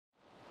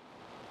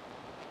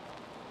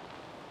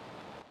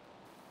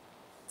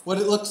what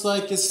it looks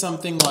like is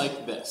something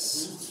like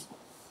this.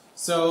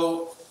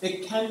 So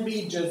it can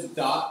be just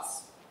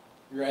dots,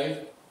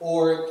 right?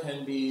 Or it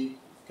can be,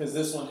 because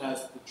this one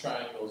has the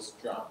triangles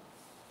drawn.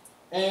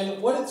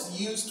 And what it's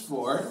used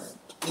for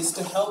is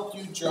to help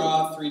you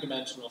draw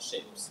three-dimensional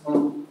shapes.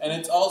 And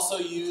it's also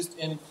used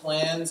in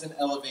plans and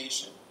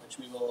elevation, which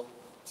we will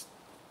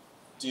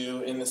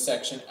do in the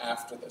section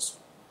after this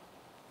one.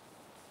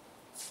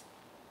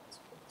 Let's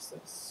fix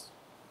this.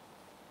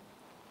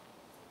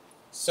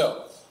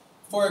 So,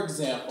 for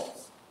example,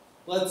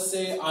 let's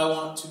say I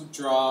want to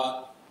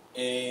draw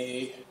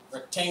a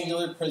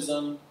rectangular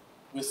prism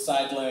with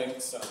side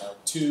lengths, I don't know,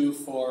 2,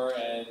 4,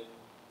 and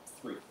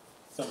 3.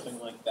 Something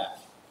like that.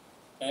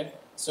 Okay?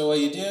 So what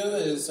you do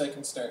is I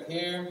can start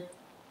here.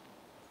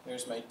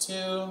 There's my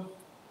 2.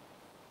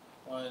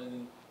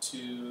 1,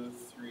 2,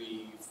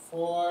 3,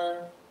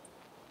 4.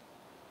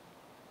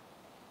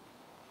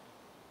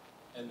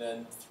 And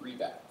then 3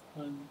 back.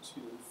 1,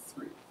 2,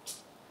 3.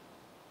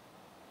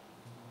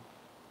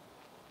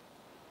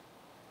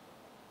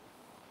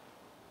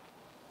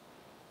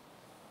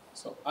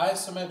 So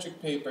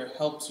isometric paper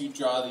helps you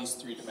draw these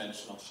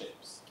three-dimensional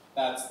shapes.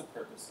 That's the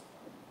purpose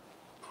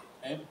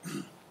of it.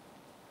 Okay?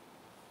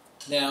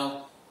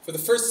 Now, for the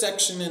first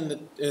section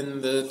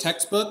in the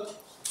textbook,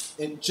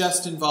 it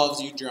just involves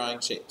you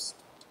drawing shapes.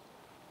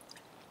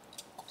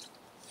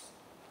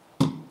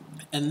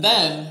 And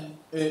then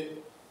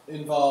it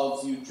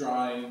involves you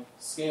drawing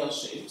scale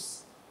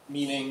shapes,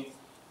 meaning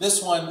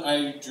this one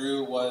I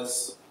drew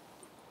was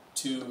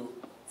 2,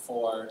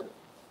 4,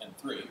 and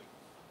 3.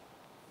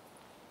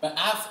 But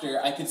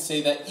after, I could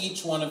say that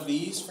each one of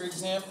these, for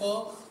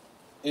example,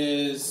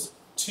 is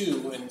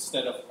 2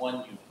 instead of 1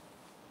 unit,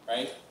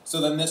 right? So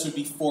then this would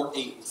be 4,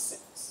 8, and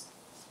 6.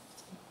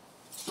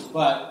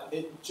 But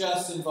it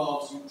just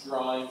involves you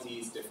drawing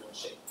these different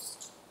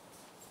shapes.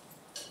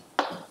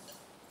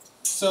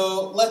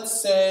 So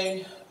let's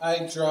say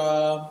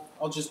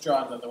I'll just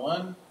draw another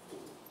one.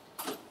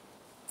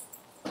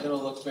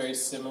 It'll look very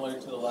similar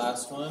to the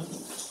last one.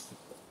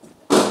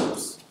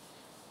 Oops.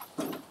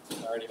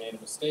 I already made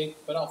a mistake,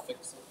 but I'll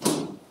fix it.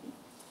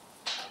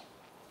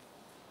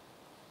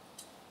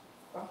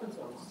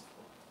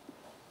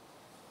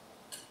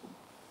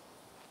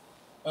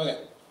 Okay,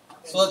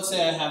 so let's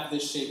say I have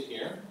this shape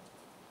here.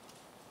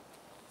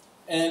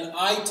 And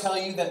I tell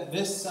you that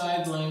this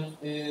side length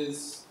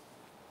is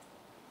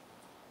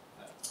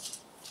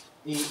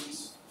 8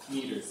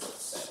 meters,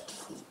 let's say.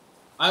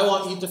 I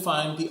want you to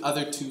find the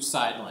other 2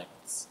 side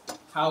lengths.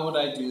 How would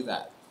I do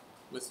that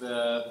with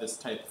this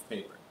type of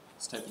paper,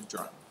 this type of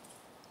drawing?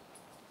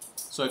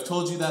 So I've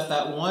told you that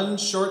that one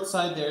short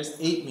side there is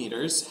 8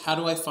 meters. How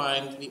do I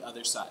find the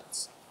other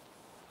sides?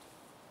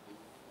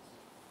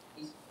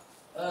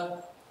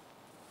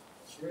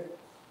 Sure.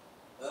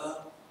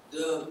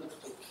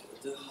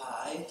 The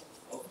height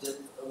of that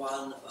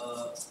one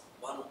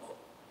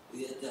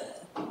yeah, there.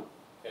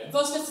 Okay.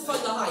 First, let's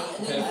find the height,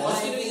 and then Okay.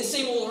 we're doing the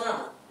same all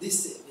around.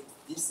 This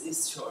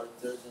is shorter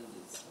than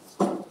this.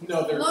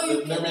 No, they're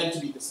can't. meant to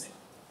be the same.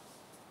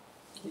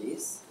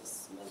 This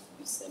is meant to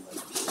be same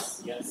like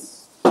this.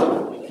 Yes,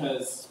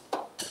 because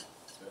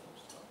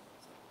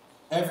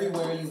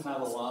everywhere you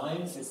have a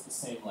line is the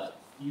same length.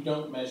 You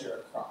don't measure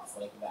across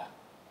like that.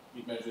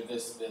 You measure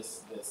this,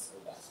 this, this,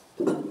 or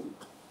that.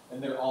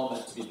 And they're all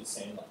meant to be the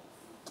same length.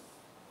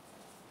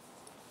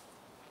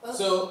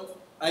 So,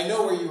 I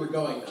know where you were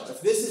going now.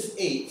 If this is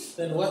 8,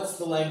 then what's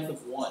the length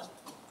of 1?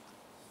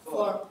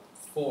 4.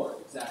 4,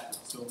 exactly.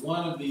 So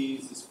one of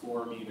these is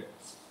 4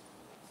 meters.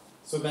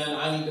 So then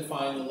I need to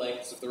find the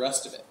lengths of the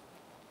rest of it.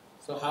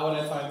 So how would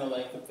I find the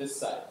length of this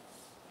side?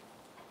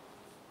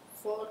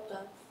 4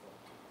 times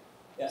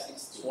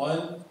Yes,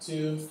 1,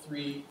 2,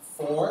 3,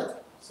 4.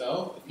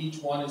 So if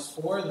each one is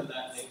 4, then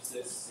that makes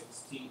this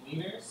 16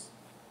 meters.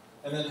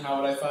 And then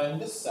how would I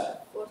find this side?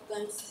 4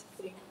 times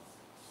 3.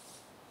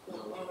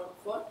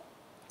 4.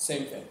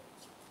 Same thing.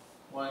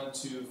 1,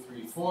 2,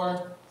 3,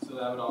 4. So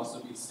that would also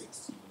be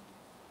 16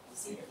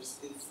 meters.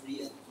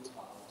 3 and 2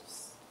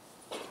 halves.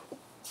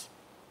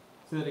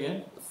 Say that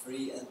again?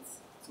 3 and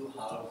 2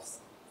 halves.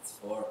 It's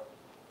 4.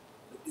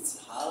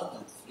 It's half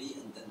and 3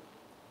 and then.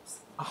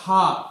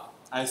 Aha!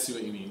 I see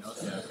what you mean.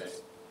 Okay, okay.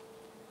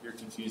 You're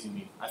confusing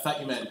me. I thought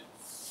you meant,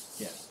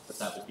 yeah, but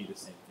that would be the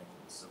same thing.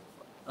 So,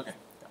 okay,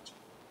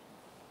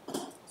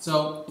 gotcha.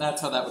 So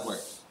that's how that would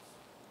work.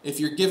 If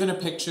you're given a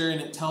picture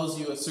and it tells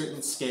you a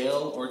certain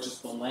scale or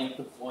just the length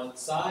of one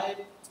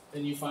side,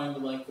 then you find the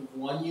length of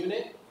one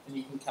unit and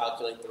you can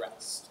calculate the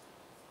rest.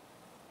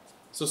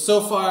 So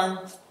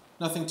far,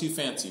 nothing too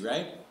fancy,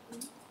 right?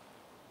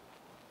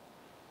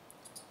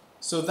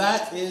 So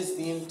that is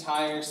the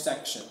entire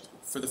section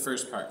for the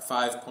first part,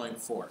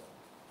 5.4.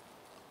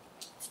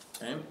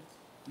 Okay?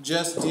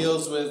 Just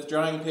deals with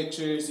drawing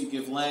pictures, you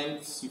give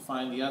lengths, you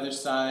find the other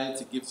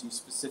sides, it gives you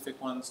specific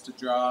ones to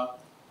draw,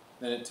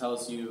 then it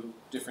tells you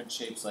different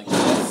shapes like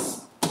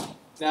this.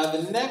 Now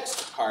the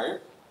next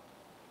part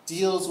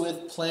deals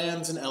with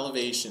plans and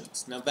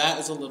elevations. Now that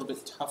is a little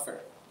bit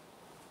tougher.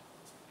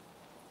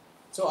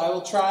 So I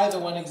will try the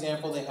one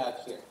example they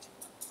have here.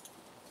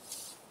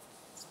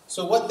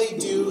 So what they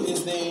do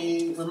is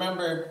they,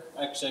 remember,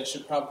 actually I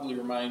should probably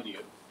remind you,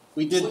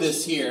 we did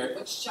this here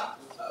Which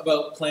chapter?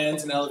 about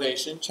plans and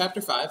elevation. Chapter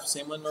 5,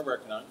 same one we're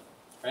working on,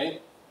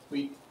 right?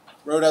 We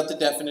wrote out the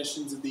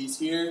definitions of these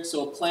here.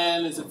 So a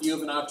plan is a view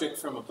of an object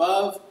from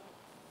above.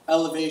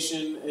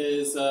 Elevation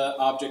is an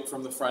object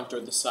from the front or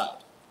the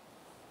side.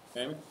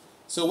 Okay?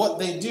 So what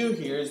they do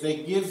here is they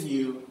give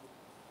you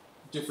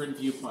different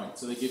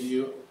viewpoints. So they give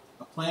you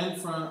a plan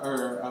front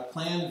or a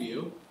plan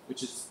view,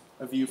 which is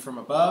a view from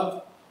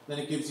above. Then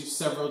it gives you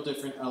several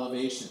different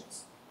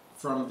elevations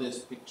from this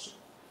picture.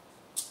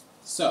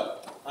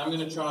 So I'm going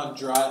to draw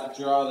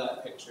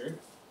that picture.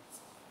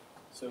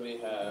 So we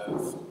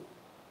have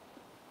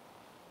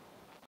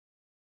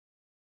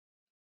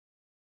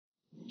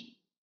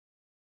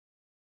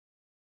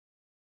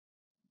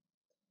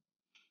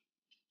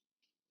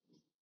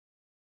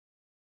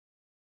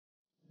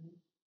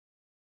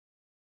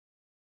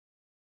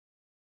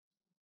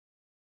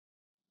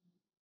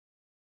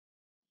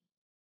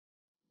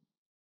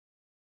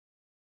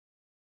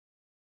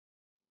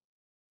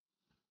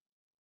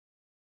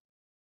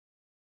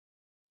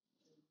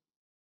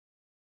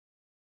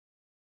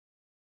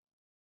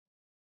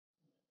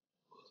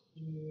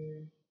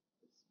here,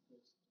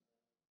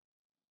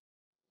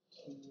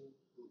 and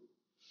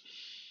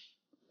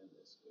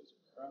this goes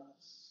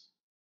across.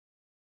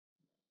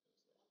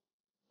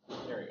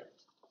 There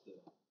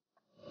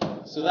we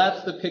go. So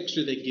that's the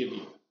picture they give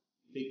you.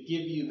 They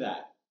give you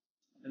that.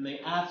 And they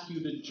ask you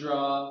to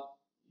draw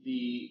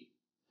the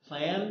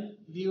plan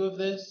view of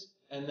this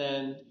and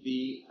then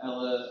the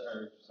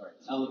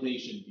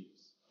elevation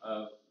views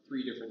of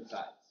 3 different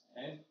sides.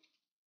 Okay?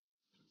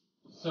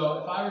 So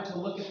if I were to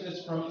look at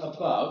this from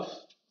above,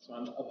 so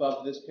I'm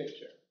above this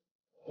picture,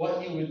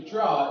 what you would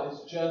draw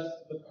is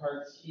just the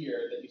parts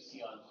here that you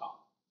see on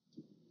top,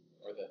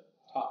 or the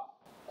top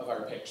of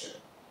our picture,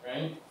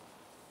 right?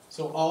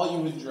 So all you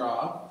would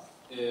draw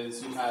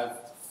is you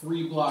have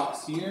 3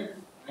 blocks here,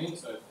 right?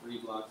 So I have 3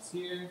 blocks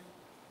here.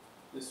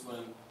 This one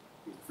would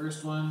be the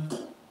first one.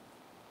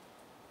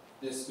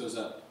 This goes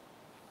up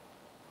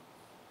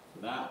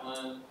to that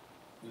one,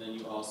 and then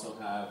you also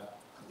have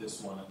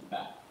this one at the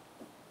back.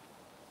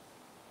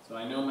 So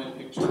I know my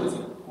picture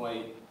isn't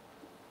quite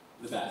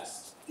the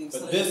best.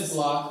 But this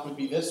block would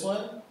be this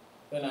one.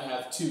 Then I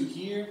have 2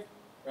 here,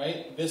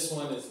 right? This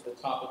one is the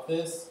top of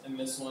this, and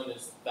this one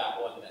is that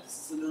one next.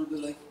 It's a little bit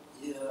like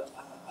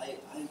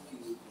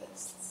IQ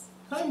tests.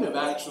 Kind of,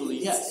 actually,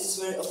 yes. It's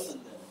very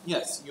often there.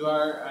 Yes, you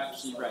are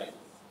actually right.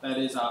 That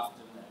is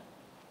often there.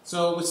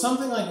 So with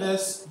something like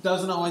this, it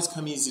doesn't always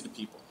come easy to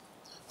people.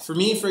 For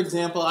me, for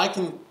example, I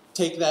can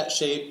take that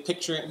shape,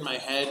 picture it in my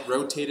head,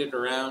 rotate it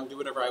around, do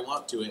whatever I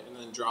want to it, and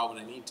then draw what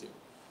I need to.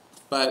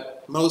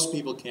 But most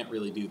people can't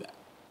really do that.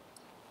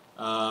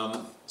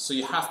 So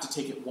you have to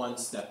take it one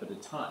step at a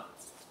time.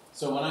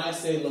 So when I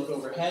say look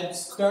overhead,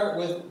 start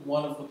with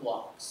one of the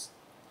blocks.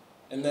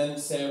 And then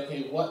say,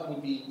 okay, what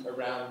would be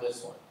around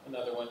this one?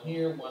 Another one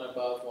here, one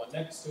above, one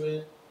next to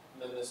it,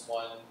 and then this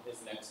one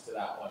is next to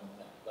that one.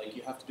 Like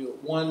you have to do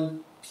it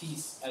one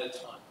piece at a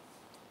time.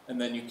 And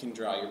then you can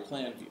draw your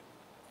plan view.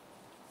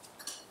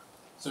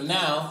 So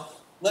now,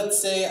 let's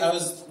say I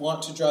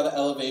want to draw the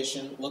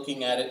elevation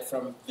looking at it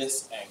from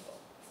this angle.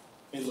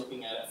 Okay,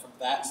 looking at it from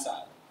that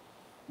side.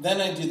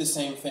 Then I do the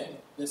same thing.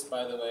 This,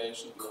 by the way,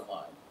 should be a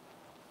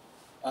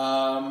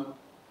line.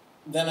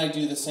 Then I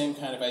do the same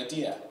kind of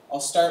idea. I'll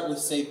start with,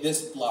 say,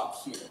 this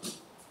block here.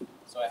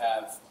 So I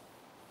have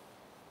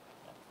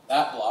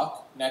that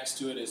block. Next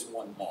to it is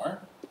one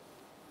more.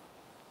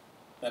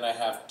 Then I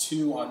have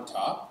 2 on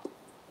top.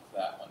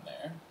 That one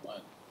there.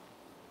 1,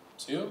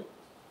 2.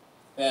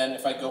 Then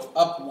if I go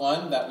up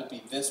 1, that would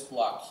be this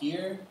block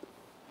here.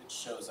 It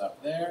shows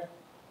up there.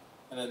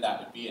 And then that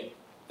would be it.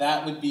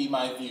 That would be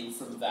my view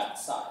from that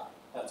side.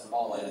 That's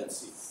all I would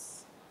see.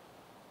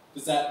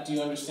 Do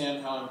you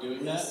understand how I'm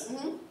doing that?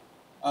 Mm-hmm.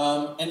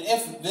 And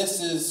if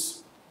this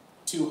is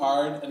too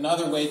hard,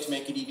 another way to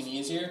make it even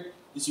easier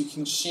is you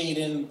can shade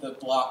in the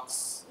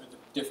blocks or the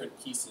different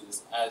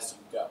pieces as you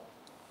go,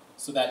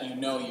 so that you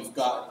know you've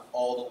gotten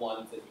all the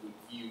ones that you would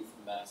view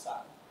from that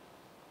side.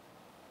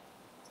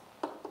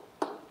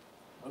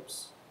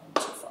 Whoops, I'm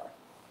too far.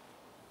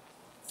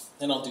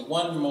 Then I'll do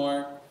one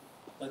more.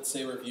 Let's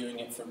say we're viewing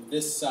it from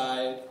this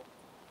side.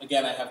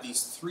 Again, I have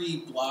these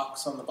 3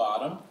 blocks on the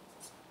bottom.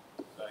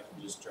 So I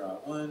can just draw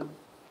 1,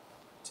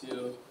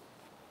 2,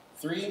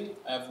 3.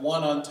 I have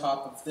 1 on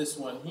top of this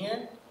one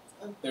here.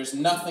 There's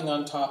nothing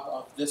on top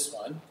of this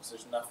one, because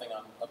there's nothing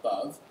on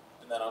above.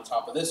 And then on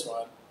top of this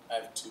one, I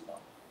have 2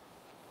 more.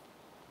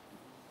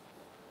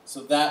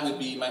 So that would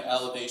be my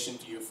elevation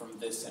view from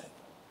this angle.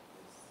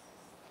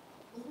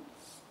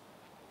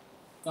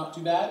 Not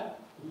too bad?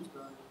 Okay.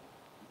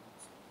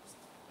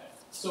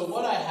 So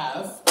what I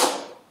have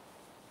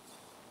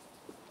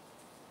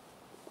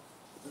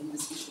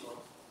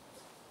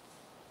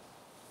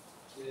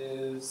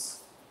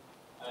is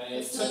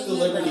I took the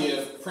liberty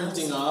of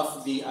printing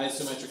off the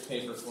isometric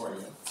paper for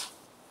you.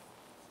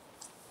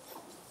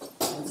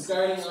 And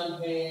starting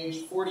on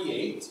page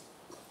 48,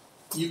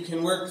 you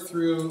can work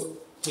through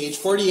Page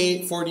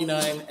 48,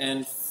 49,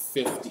 and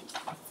 50.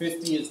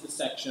 50 is the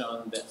section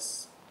on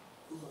this.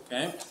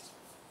 Okay?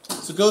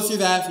 So go through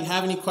that. If you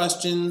have any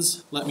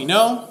questions, let me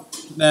know.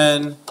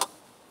 Then